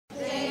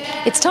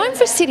It's time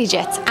for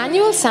CityJet's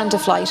annual Santa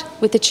flight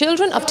with the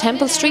children of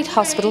Temple Street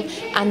Hospital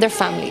and their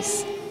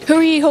families. Who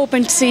are you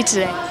hoping to see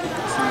today?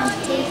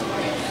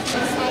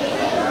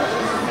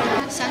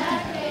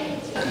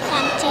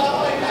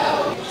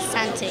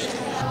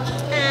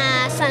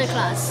 Santa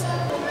Claus.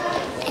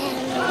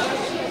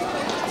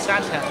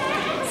 Santa.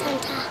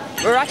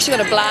 We're actually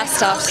going to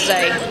blast off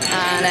today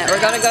and we're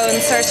going to go and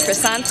search for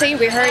Santa.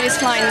 We heard he's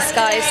flying the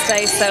skies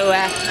today, so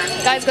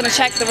the guy's going to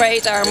check the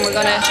radar and we're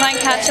going to try and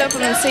catch up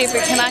with him and see if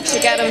we can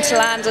actually get him to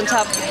land on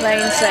top of the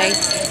plane today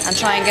and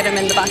try and get him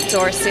in the back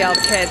door to see all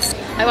the kids.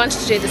 I wanted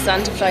to do the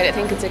Santa flight. I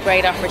think it's a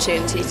great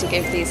opportunity to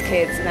give these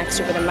kids an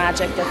extra bit of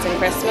magic that's in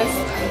Christmas,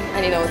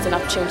 and you know, it's an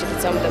opportunity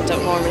that some of them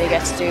don't normally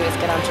get to do, is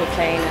get onto a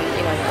plane and,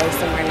 you know, go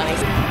somewhere nice.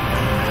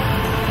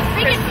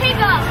 Bring it, pig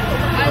up!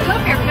 I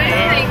love your face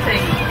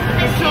painting.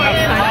 Your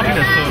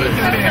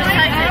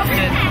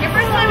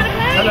first time with a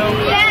plane? Hello.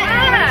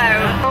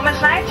 Yeah! Moment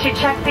now to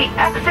check the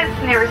exits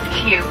nearest to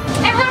you.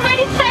 Everyone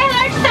ready to say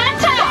hello to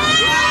Santa?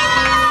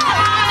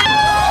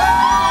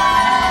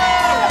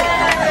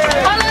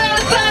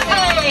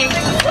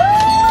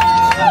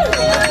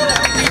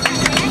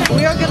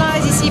 We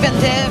organize this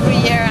event every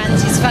year and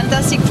it's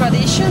fantastic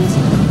tradition.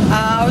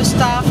 Our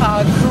staff,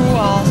 our crew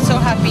are so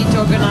happy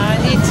to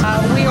organize it.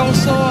 We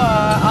also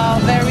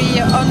are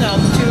very honored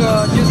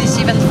to do this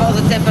event for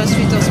the Temple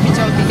Street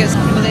Hospital because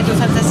they do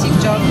a fantastic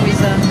job with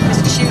the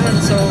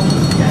children. So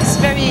it's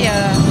very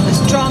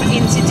strong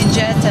in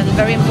CityJet and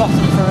very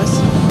important for us.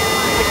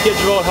 The kids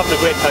are all having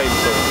a great time,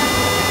 so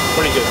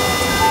pretty good.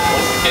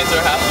 Once the kids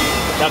are happy,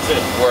 that's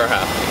it. We're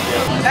happy.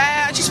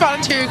 I just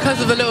volunteered because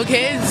of the little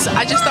kids.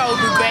 I just thought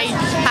it would be great,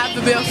 have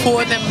a bit of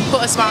fun and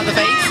put a smile on the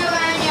face.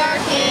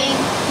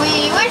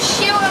 We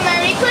wish you a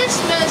Merry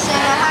Christmas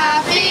and a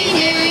Happy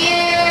New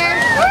Year.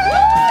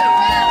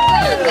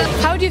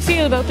 How do you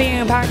feel about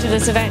being a part of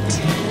this event?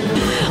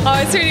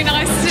 Oh, it's really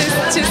nice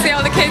to see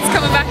all the kids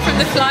coming back from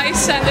the flight,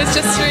 and it's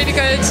just really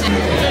good.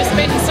 There's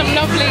been some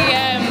lovely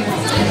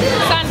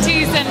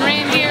Santas and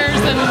reindeers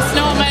and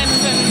snowmen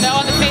and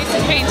all the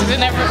faces painted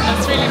and everything.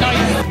 It's really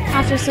nice.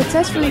 After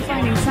successfully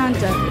finding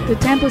Santa, the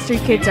Temple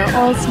Street kids are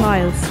all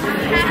smiles.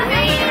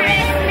 Happy